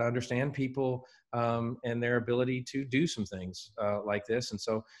fair. We've got to understand people and their ability to do some things like this. And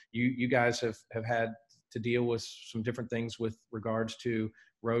so you guys have had to deal with some different things with regards to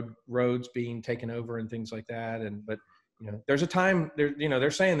roads being taken over and things like that. But there's a time there,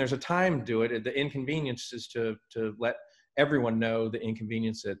 they're saying there's a time to do it. The inconvenience is to let everyone know the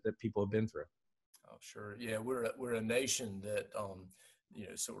inconvenience that people have been through. Oh, sure. Yeah. We're a nation that,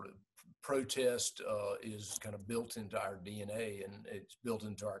 sort of protest is kind of built into our DNA, and it's built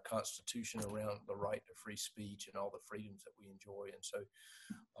into our Constitution around the right to free speech and all the freedoms that we enjoy. And so,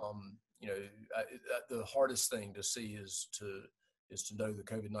 the hardest thing to see is to know the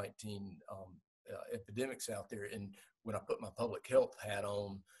COVID-19 epidemics out there. And when I put my public health hat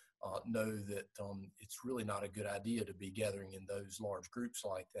on, know that it's really not a good idea to be gathering in those large groups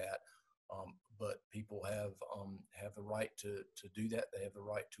like that. But people have the right to do that. They have the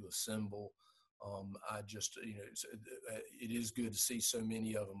right to assemble. I just, it is good to see so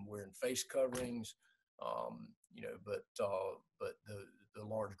many of them wearing face coverings. But the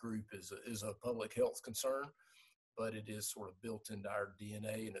large group is a public health concern, but it is sort of built into our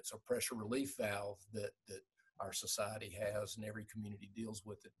DNA, and it's a pressure relief valve that our society has, and every community deals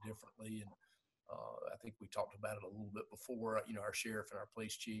with it differently. And I think we talked about it a little bit before. Our sheriff and our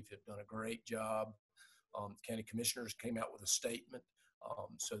police chief have done a great job. County commissioners came out with a statement.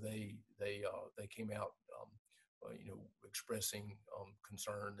 So they came out, expressing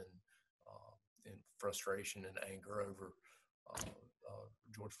concern and frustration and anger over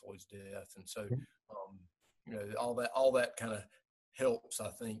George Floyd's death. And so, all that kind of helps, I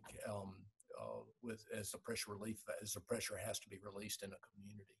think, as the pressure has to be released in a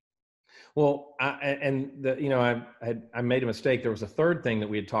community. Well, I made a mistake. There was a third thing that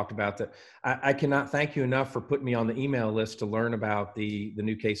we had talked about that I cannot thank you enough for putting me on the email list to learn about the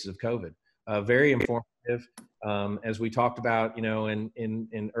new cases of COVID. Very informative. As we talked about,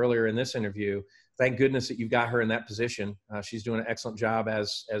 in earlier in this interview, thank goodness that you've got her in that position. She's doing an excellent job,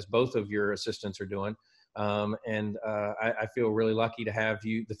 as both of your assistants are doing. I feel really lucky to have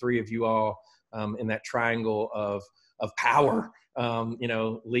you, the three of you all, in that triangle of of power,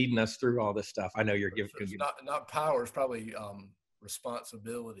 leading us through all this stuff. I know you're giving. It's not power. It's probably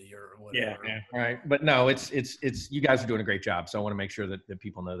responsibility or whatever. Yeah, right. But no, it's you guys are doing a great job. So I want to make sure that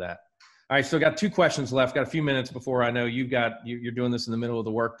people know that. All right, so got 2 questions left. Got a few minutes before I know you're doing this in the middle of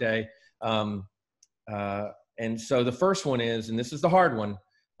the workday. And so the first one is, and this is the hard one.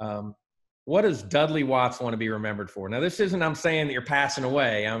 What does Dudley Watts want to be remembered for? Now, this isn't, I'm saying that you're passing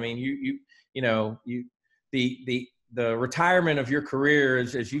away. I mean, the retirement of your career,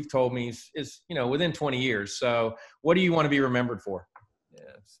 as you've told me, is within 20 years. So what do you want to be remembered for?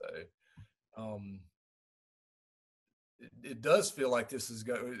 Yeah. So, it does feel like this is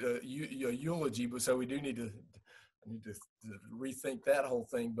a eulogy, but so we do need to rethink that whole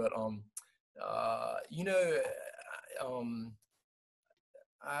thing. But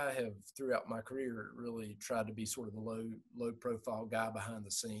I have throughout my career really tried to be sort of the low profile guy behind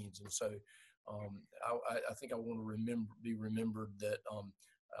the scenes, and so I think I want to be remembered that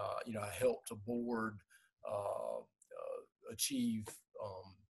I helped a board achieve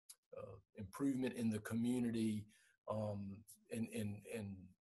improvement in the community,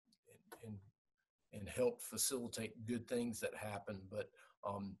 and helped facilitate good things that happen. But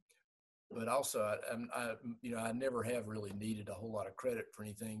also, I never have really needed a whole lot of credit for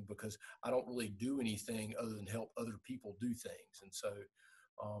anything, because I don't really do anything other than help other people do things. And so,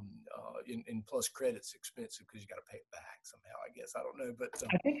 and plus credit's expensive because you got to pay it back somehow, I guess. I don't know, but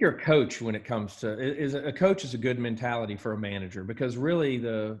I think you're a coach when it comes to a coach is a good mentality for a manager, because really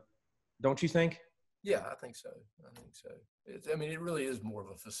don't you think? Yeah, I think so. It really is more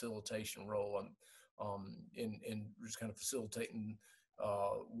of a facilitation role, and just kind of facilitating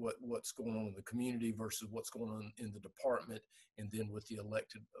what's going on in the community versus what's going on in the department, and then with the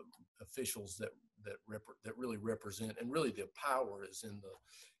elected officials that really represent, and really the power is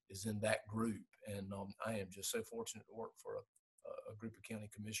in that group. And I am just so fortunate to work for a group of county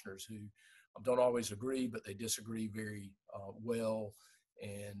commissioners who don't always agree, but they disagree very well.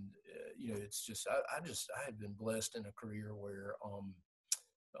 And it's just I had been blessed in a career where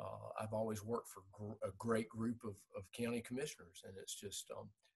I've always worked for a great group of county commissioners, and it's just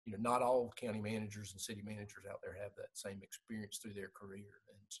not all county managers and city managers out there have that same experience through their career,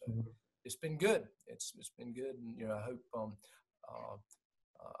 and so it's been good. It's been good, and I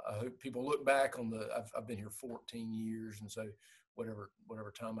hope people look back on I've been here 14 years, and so whatever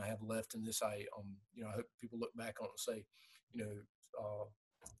time I have left in this, I hope people look back on it and say,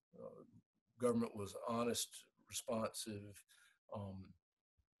 government was honest, responsive,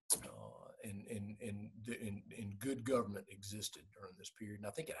 and good government existed during this period. And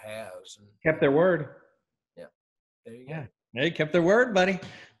I think it has. And kept their word. Yeah. There you go. Yeah. They kept their word, buddy.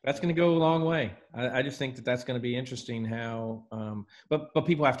 That's going to go a long way. I just think that's going to be interesting how, but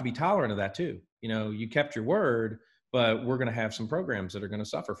people have to be tolerant of that too. You kept your word, but we're going to have some programs that are going to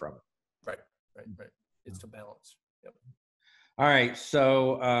suffer from it. Right. It's a balance. Yep. All right.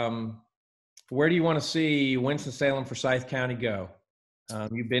 So where do you want to see Winston-Salem Forsyth County go?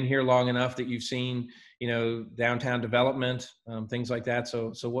 You've been here long enough that you've seen, downtown development, things like that.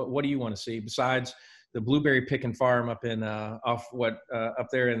 So what do you want to see besides the blueberry picking farm up in up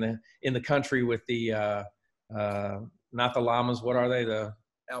there in the country with the not the llamas? What are they? The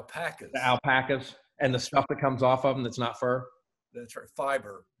alpacas. The alpacas and the stuff that comes off of them that's not fur. That's right.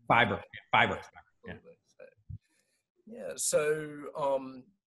 Fiber. Yeah. Yeah. So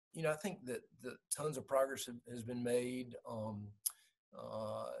I think that tons of progress has been made.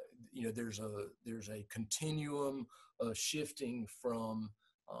 There's a continuum of shifting from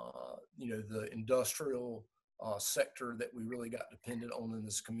the industrial sector that we really got dependent on in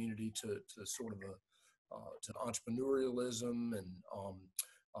this community to sort of to entrepreneurialism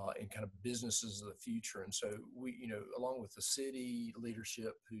and kind of businesses of the future. And so we, along with the city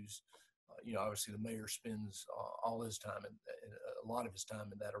leadership, who's obviously the mayor spends all his time and a lot of his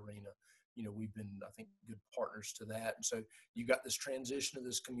time in that arena. We've been, I think, good partners to that. And so you got this transition of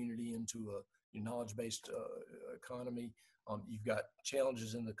this community into a knowledge-based economy. You've got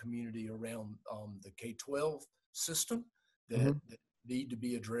challenges in the community around the K-12 system that need to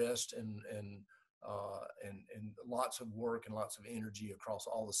be addressed, and lots of work and lots of energy across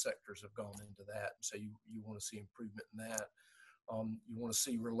all the sectors have gone into that. And so you want to see improvement in that. You want to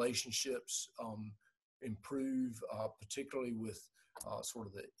see relationships improve, particularly with sort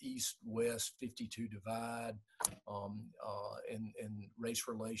of the East-West 52 divide, and race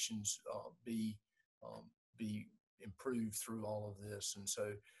relations be improved through all of this. And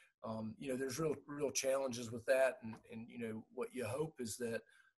so, there's real challenges with that. And what you hope is that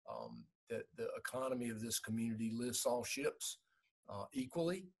that the economy of this community lifts all ships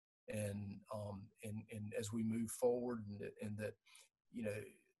equally, and as we move forward, and that, you know,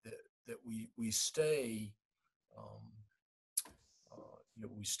 that we stay,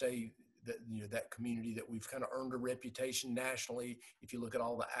 we stay that, that community that we've kind of earned a reputation nationally. If you look at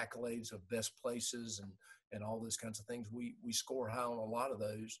all the accolades of best places and all those kinds of things, we score high on a lot of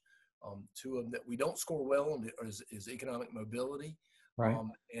those. Two of them that we don't score well on is economic mobility, right?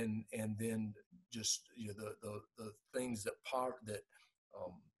 And then just the things that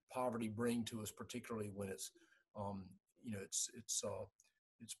poverty bring to us, particularly when it's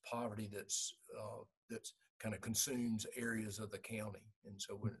it's poverty that's kind of consumes areas of the county, and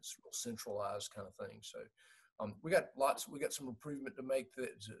so when it's real centralized kind of thing. So we got some improvement to make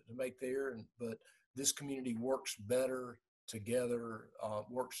there, but this community works better together,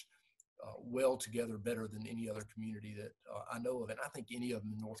 works well together, better than any other community that I know of, and I think any of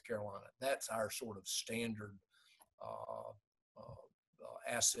them in North Carolina. That's our sort of standard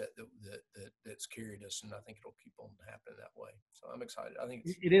asset that's carried us, and I think it'll keep on happening that way. So I'm excited. I think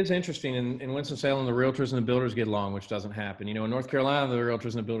it is interesting. In Winston-Salem, the realtors and the builders get along, which doesn't happen. In North Carolina, the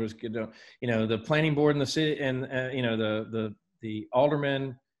realtors and the builders get, the planning board in the city, and the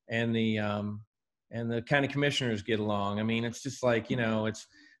aldermen and the county commissioners get along. I mean, it's just like,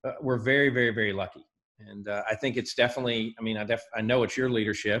 we're very, very, very lucky. And I think it's definitely, I know it's your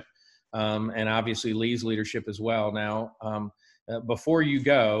leadership, and obviously Lee's leadership as well. Now, before you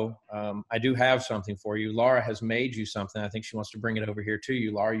go, I do have something for you. Laura has made you something. I think she wants to bring it over here to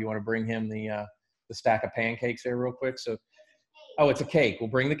you. Laura, you want to bring him the stack of pancakes there real quick? So, oh, it's a cake. We'll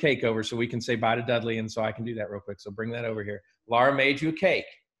bring the cake over so we can say bye to Dudley, and so I can do that real quick. So bring that over here. Laura made you a cake.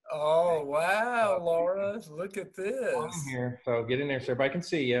 Oh, wow, Laura, look at this. Here, so get in there so everybody can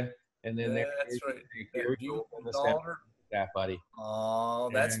see you. And then that's right. Here we go. Staff, buddy. Oh,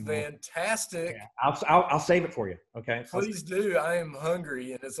 that's fantastic. Yeah. I'll save it for you. Okay. Please do. I am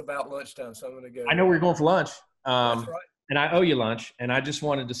hungry, and it's about lunchtime, so I'm going to go. I know we're going for lunch. That's right. And I owe you lunch. And I just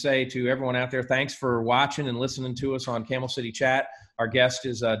wanted to say to everyone out there, thanks for watching and listening to us on Camel City Chat. Our guest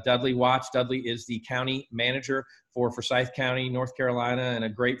is Dudley Watts. Dudley is the county manager for Forsyth County, North Carolina, and a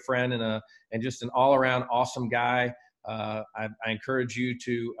great friend and just an all-around awesome guy. I encourage you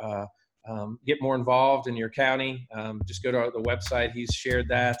to get more involved in your county. Just go to the website. He's shared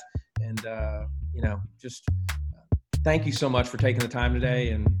that. And, just thank you so much for taking the time today.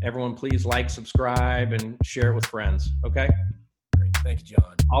 And everyone, please like, subscribe, and share it with friends. Okay? Great. Thank you,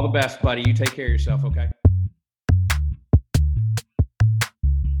 John. All the best, buddy. You take care of yourself, okay?